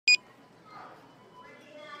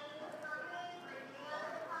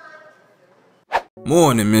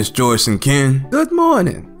Morning, Miss Joyce and Ken. Good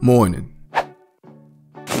morning. Morning.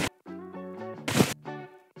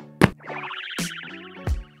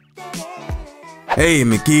 Hey,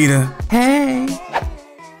 Makita. Hey.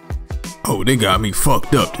 Oh, they got me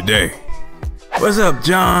fucked up today. What's up,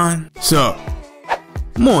 John? Sup?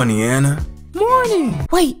 Morning, Anna. Morning.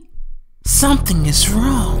 Wait, something is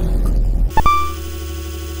wrong.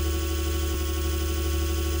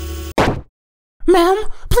 Ma'am,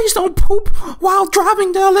 please don't poop while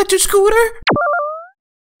driving the electric scooter.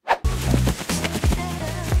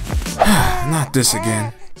 Not this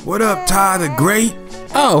again. What up, Ty the Great?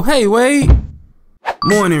 Oh, hey, Wade.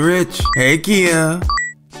 Morning, Rich. Hey, Kia.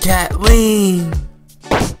 Kathleen.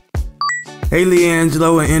 Hey,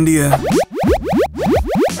 Leangelo and India.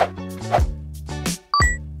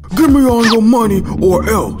 Give me all your money or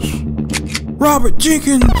else. Robert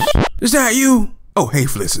Jenkins, is that you? Oh, hey,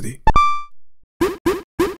 Felicity.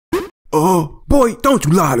 Boy, don't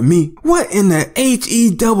you lie to me. What in the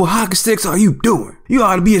H-E double hockey sticks are you doing? You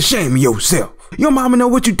ought to be ashamed of yourself. Your mama know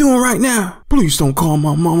what you're doing right now. Please don't call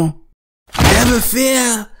my mama. Never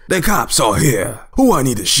fear. The cops are here. Who I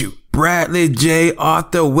need to shoot? Bradley J.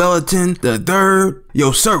 Arthur Wellington III.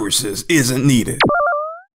 Your services isn't needed.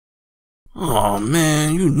 Oh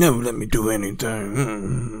man, you never let me do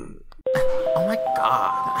anything. Oh my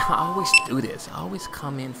god, I always do this. I always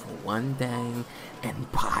come in for one thing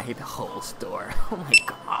and buy the whole store. Oh my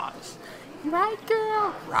gosh. Right,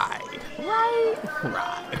 girl? Right.